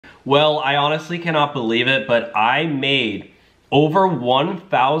Well, I honestly cannot believe it, but I made over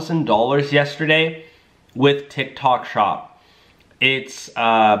 $1,000 yesterday with TikTok Shop. It's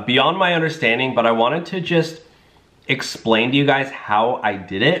beyond my understanding, but I wanted to just explain to you guys how I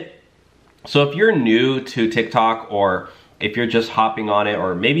did it. So if you're new to TikTok, or if you're just hopping on it,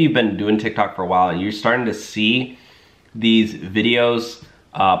 or maybe you've been doing TikTok for a while and you're starting to see these videos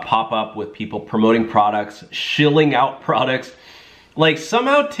pop up with people promoting products, shilling out products, like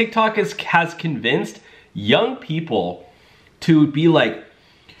somehow TikTok has convinced young people to be like,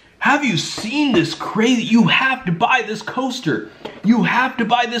 have you seen this crazy, you have to buy this coaster, you have to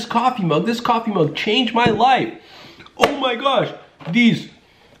buy this coffee mug changed my life. Oh my gosh, these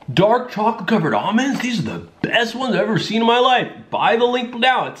dark chocolate covered almonds, these are the best ones I've ever seen in my life. Buy the link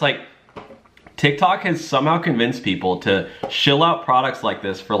now. It's like TikTok has somehow convinced people to shill out products like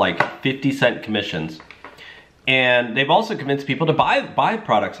this for like 50-cent commissions. And they've also convinced people to buy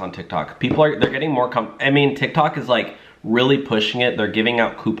products on TikTok. They're getting more, I mean, TikTok is like really pushing it. They're giving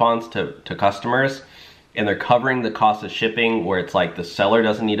out coupons to customers, and they're covering the cost of shipping, where it's like the seller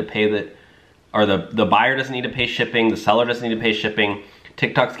doesn't need to pay the buyer doesn't need to pay shipping, the seller doesn't need to pay shipping.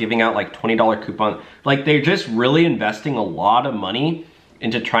 TikTok's giving out like $20 coupon. Like, they're just really investing a lot of money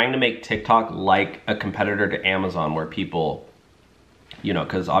into trying to make TikTok like a competitor to Amazon, where people, you know,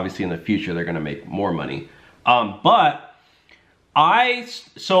 because obviously in the future they're gonna make more money.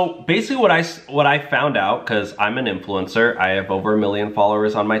 So basically what I found out, because I'm an influencer, I have over 1 million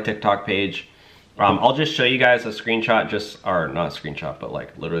followers on my TikTok page. I'll just show you guys a screenshot, or not a screenshot, but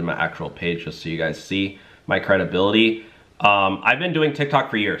like literally my actual page, just so you guys see my credibility. I've been doing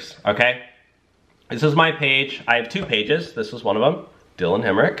TikTok for years, okay? This is my page. I have 2 pages. This is one of them, Dylan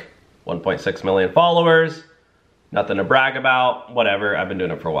Hemrick, 1.6 million followers. Nothing to brag about, whatever. I've been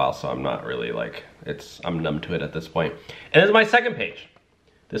doing it for a while, so I'm not really like, I'm numb to it at this point. And this is my second page.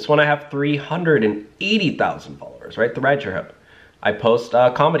 This one I have 380,000 followers, right? The Rideshare Hub. I post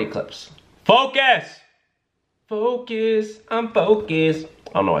comedy clips. Focus! Focus, I'm focused.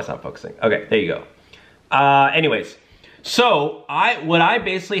 I don't know why it's not focusing. Okay, there you go. Anyways, so what I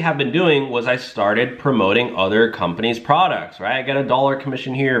basically have been doing was I started promoting other companies' products, right? I get $1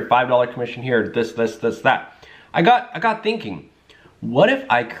 commission here, $5 commission here, this, that. I got thinking, what if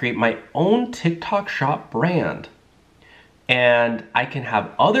I create my own TikTok Shop brand, and I can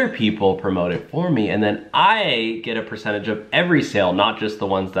have other people promote it for me, and then I get a percentage of every sale, not just the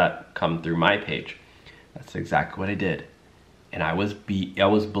ones that come through my page. That's exactly what I did. And I was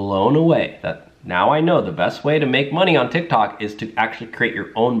blown away that now I know the best way to make money on TikTok is to actually create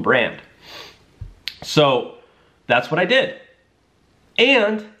your own brand. So that's what I did.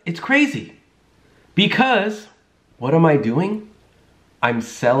 And it's crazy, because what am I doing? I'm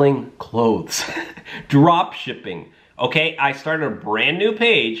selling clothes. Drop shipping. Okay, I started a brand new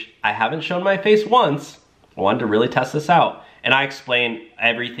page. I haven't shown my face once. I wanted to really test this out. And I explain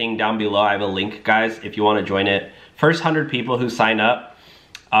everything down below. I have a link, guys, if you want to join it. First 100 people who sign up,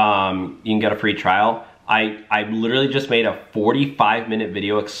 you can get a free trial. I literally just made a 45-minute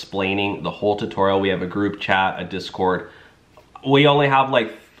video explaining the whole tutorial. We have a group chat, a Discord. We only have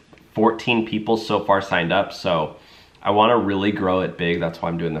like 14 people so far signed up, so I want to really grow it big. That's why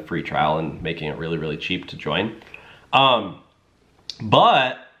I'm doing the free trial and making it really, really cheap to join.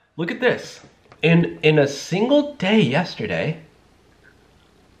 But look at this. In a single day yesterday,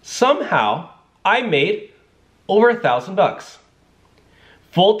 somehow I made over $1,000.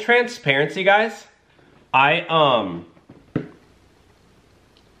 Full transparency, guys. I've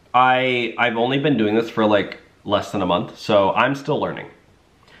only been doing this for like less than a month, so I'm still learning.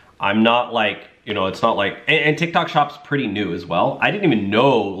 I'm not like, you know, it's not like, and TikTok Shop's pretty new as well. I didn't even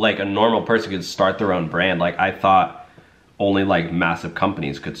know like a normal person could start their own brand. Like, I thought only like massive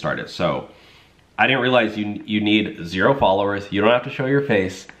companies could start it. So I didn't realize you need 0 followers. You don't have to show your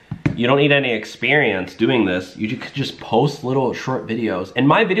face. You don't need any experience doing this. You could just post little short videos. And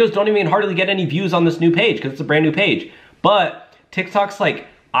my videos don't even hardly get any views on this new page because it's a brand new page. But TikTok's like,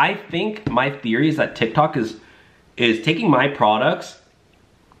 I think my theory is that TikTok is taking my products.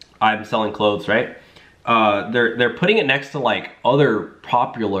 I'm selling clothes, right? They're putting it next to like other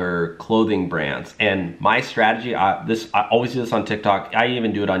popular clothing brands. And my strategy, I always do this on TikTok. I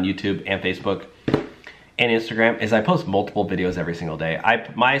even do it on YouTube and Facebook and Instagram, is I post multiple videos every single day.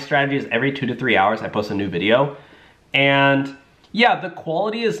 My strategy is every 2 to 3 hours I post a new video. And yeah, the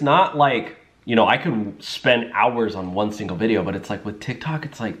quality is not like, you know, I could spend hours on one single video, but it's like with TikTok,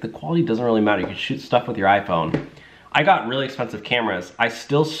 it's like the quality doesn't really matter. You can shoot stuff with your iPhone. I got really expensive cameras. I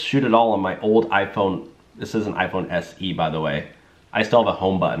still shoot it all on my old iPhone. This is an iPhone SE, by the way. I still have a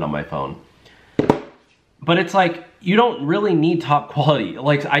home button on my phone. But it's like, you don't really need top quality.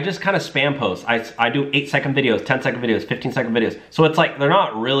 Like, I just kind of spam post. I do 8-second videos, 10-second videos, 15-second videos. So it's like, they're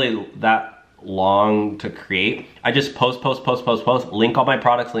not really that long to create. I just post, link all my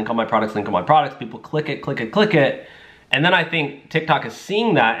products, link all my products, link all my products. People click it, click it, click it. And then I think TikTok is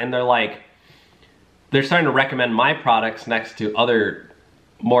seeing that and they're like, they're starting to recommend my products next to other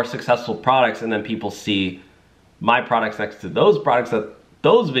more successful products, and then people see my products next to those products that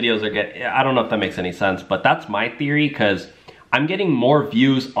those videos are getting. I don't know if that makes any sense, but that's my theory, because I'm getting more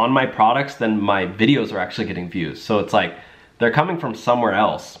views on my products than my videos are actually getting views. So it's like, they're coming from somewhere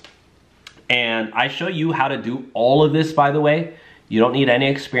else. And I show you how to do all of this, by the way. You don't need any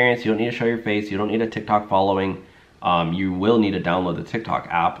experience, you don't need to show your face, you don't need a TikTok following. You will need to download the TikTok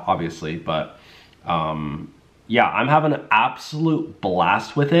app, obviously, but yeah, I'm having an absolute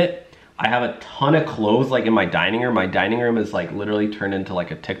blast with it. I have a ton of clothes like in my dining room. My dining room is like literally turned into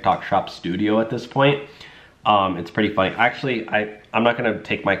like a TikTok shop studio at this point. It's pretty funny. Actually, I'm not gonna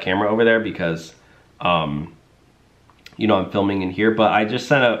take my camera over there because, you know, I'm filming in here, but I just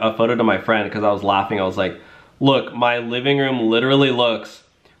sent a photo to my friend because I was laughing. I was like, look, my living room literally looks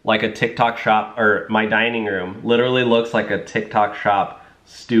like a TikTok shop, or my dining room literally looks like a TikTok shop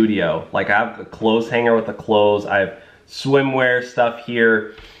studio. Like, I have a clothes hanger with the clothes. I have swimwear stuff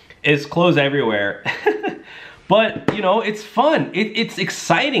here. It's clothes everywhere. But, you know, it's fun. It's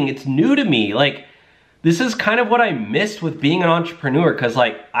exciting. It's new to me. Like, this is kind of what I missed with being an entrepreneur, because,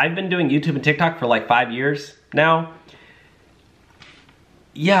 like, I've been doing YouTube and TikTok for like 5 years now.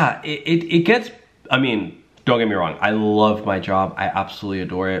 Yeah, it gets, I mean, don't get me wrong. I love my job. I absolutely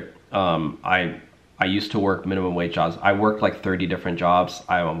adore it. I used to work minimum wage jobs. I worked like 30 different jobs.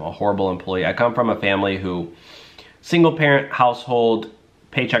 I'm a horrible employee. I come from a family who, single parent household,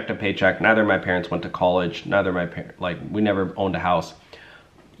 paycheck to paycheck. Neither of my parents went to college. Neither of my parents, like, we never owned a house.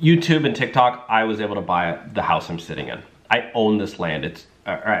 YouTube and TikTok, I was able to buy the house I'm sitting in. I own this land. It's,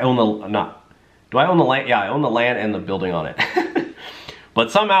 I own the, not, do I own the land? Yeah, I own the land and the building on it.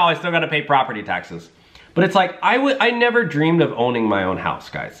 But somehow I still gotta pay property taxes. But it's like, I never dreamed of owning my own house,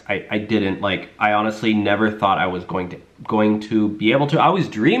 guys. I didn't. Like, I honestly never thought I was going to be able to. I always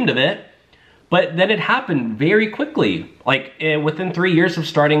dreamed of it, but then it happened very quickly. Like, within 3 years of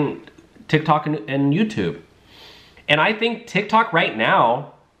starting TikTok and YouTube. And I think TikTok right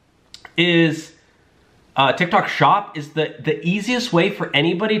now is, TikTok Shop is the easiest way for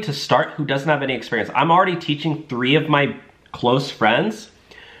anybody to start who doesn't have any experience. I'm already teaching 3 of my close friends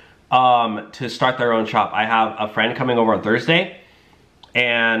to start their own shop. I have a friend coming over on Thursday,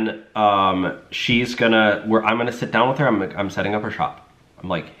 and she's gonna, I'm gonna sit down with her. I'm setting up her shop. I'm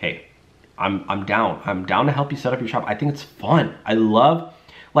like, hey, I'm down. I'm down to help you set up your shop. I think it's fun. I love,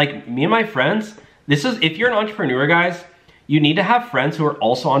 like, me and my friends, this is, if you're an entrepreneur, guys, you need to have friends who are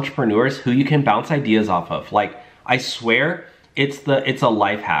also entrepreneurs who you can bounce ideas off of. Like, I swear, it's a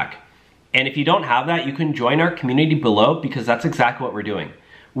life hack. And if you don't have that, you can join our community below, because that's exactly what we're doing.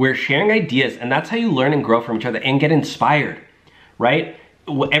 We're sharing ideas, and that's how you learn and grow from each other and get inspired, right?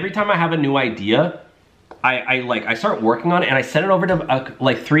 Every time I have a new idea, I start working on it, and I send it over to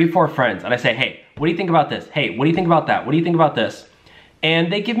like 3 or 4 friends, and I say, hey, what do you think about this? Hey, what do you think about that? What do you think about this?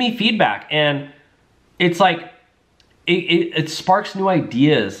 And they give me feedback, and it's like, it sparks new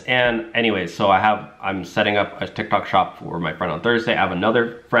ideas. And anyways, so I'm setting up a TikTok shop for my friend on Thursday. I have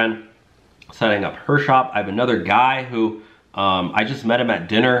another friend setting up her shop. I have another guy who, I just met him at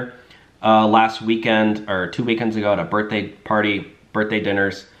dinner last weekend, or 2 weekends ago, at a birthday party, birthday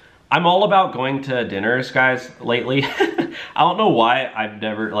dinners. I'm all about going to dinners, guys, lately. I don't know why. I've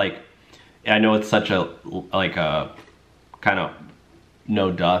never, like, I know it's such a, like, a kind of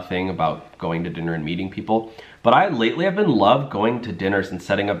no-duh thing about going to dinner and meeting people, but I lately have been love going to dinners and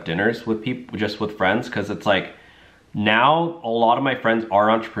setting up dinners with people, just with friends, because it's like, now a lot of my friends are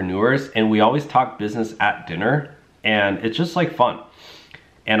entrepreneurs, and we always talk business at dinner, and it's just like fun.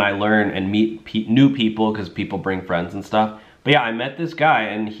 And I learn and meet new people, because people bring friends and stuff. But yeah, I met this guy,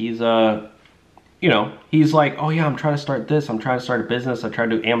 and he's you know, he's like, oh yeah, I'm trying to start this, I'm trying to start a business, I try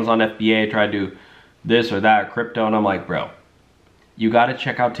to do Amazon FBA, try to do this or that, crypto, and I'm like, bro, you gotta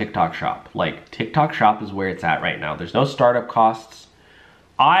check out TikTok Shop. Like, TikTok Shop is where it's at right now. There's no startup costs.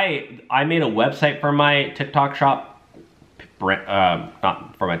 I made a website for my TikTok Shop,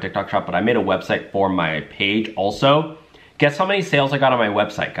 not for my TikTok Shop, but I made a website for my page also. Guess how many sales I got on my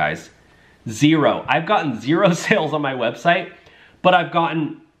website, guys? 0. I've gotten 0 sales on my website, but I've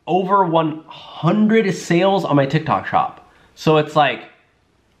gotten over 100 sales on my TikTok Shop. So it's like,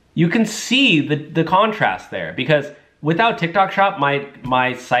 you can see the contrast there, because without TikTok Shop,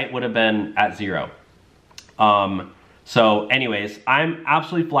 my site would have been at 0. So anyways, I'm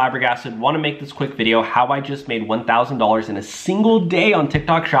absolutely flabbergasted. Want to make this quick video how I just made $1,000 in a single day on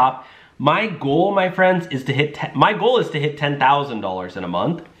TikTok Shop. My goal, my friends, is to hit $10,000 in a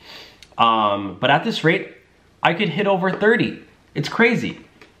month. But at this rate, I could hit over 30. It's crazy.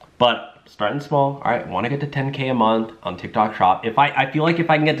 But starting small. All right, want to get to 10K a month on TikTok Shop. I feel like if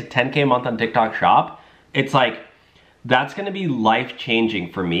I can get to 10K a month on TikTok Shop, it's like that's going to be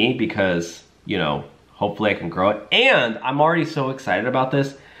life-changing for me because, you know, hopefully I can grow it. And I'm already so excited about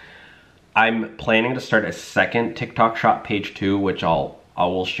this. I'm planning to start a second TikTok Shop page too, which I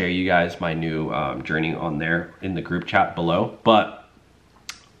will share you guys my new journey on there in the group chat below. But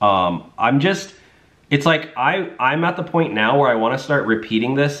it's like I'm at the point now where I want to start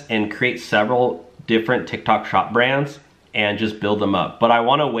repeating this and create several different TikTok Shop brands and just build them up. But I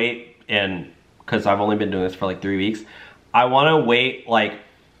want to wait, and because I've only been doing this for like 3 weeks, I want to wait like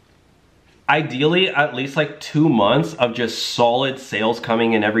ideally at least like 2 months of just solid sales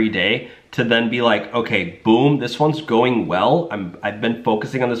coming in every day to then be like, okay, boom, this one's going well. I've been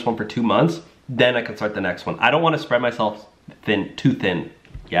focusing on this one for 2 months. Then I can start the next one. I don't want to spread myself too thin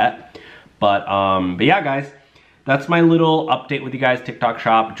yet. But yeah, guys, that's my little update with you guys, TikTok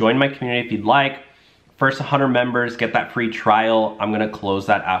Shop. Join my community if you'd like. First 100 members get that free trial. I'm gonna close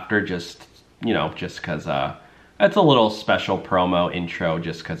that after, just, you know, just because it's a little special promo intro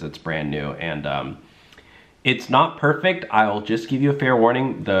just because it's brand new. And it's not perfect. I'll just give you a fair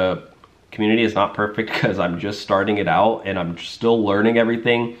warning. The community is not perfect because I'm just starting it out and I'm still learning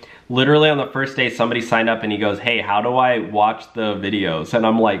everything. Literally on the first day, somebody signed up and he goes, hey, how do I watch the videos? And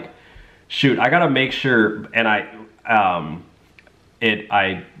I'm like, shoot, I gotta make sure. And I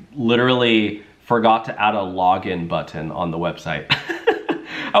literally forgot to add a login button on the website.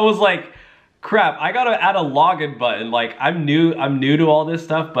 I was like, crap, I gotta add a login button. Like I'm new to all this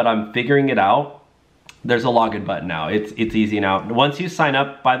stuff, but I'm figuring it out. There's a login button now. It's easy now. Once you sign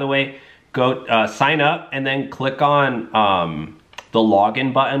up, by the way, go sign up and then click on the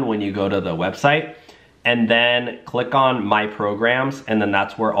login button when you go to the website, and then click on my programs, and then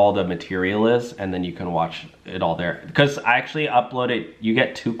that's where all the material is, and then you can watch it all there. Because I actually uploaded, you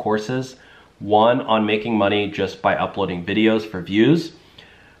get 2 courses, one on making money just by uploading videos for views,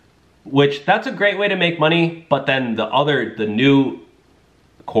 which that's a great way to make money. But then the new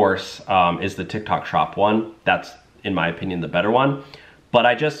course is the TikTok Shop one. That's, in my opinion, the better one. But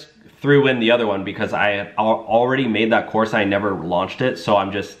I just threw in the other one because I had already made that course. I never launched it. So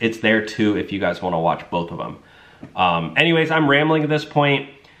it's there too if you guys want to watch both of them. Anyways, I'm rambling at this point.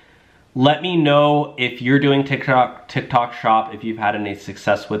 Let me know if you're doing TikTok Shop, if you've had any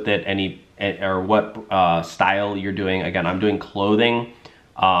success with it, or what style you're doing. Again, I'm doing clothing.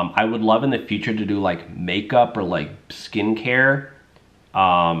 I would love in the future to do like makeup or like skincare,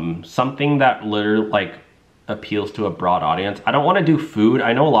 something that literally like appeals to a broad audience. I don't want to do food.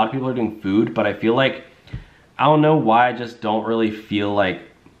 I know a lot of people are doing food, but I feel like, I don't know why, I just don't really feel like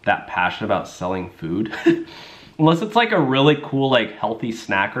that passionate about selling food. Unless it's like a really cool like healthy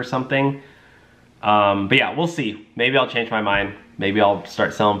snack or something. But yeah, we'll see. Maybe I'll change my mind. Maybe I'll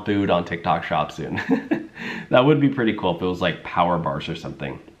start selling food on TikTok Shop soon. That would be pretty cool if it was like power bars or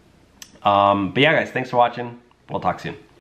something. But yeah, guys, thanks for watching. We'll talk soon.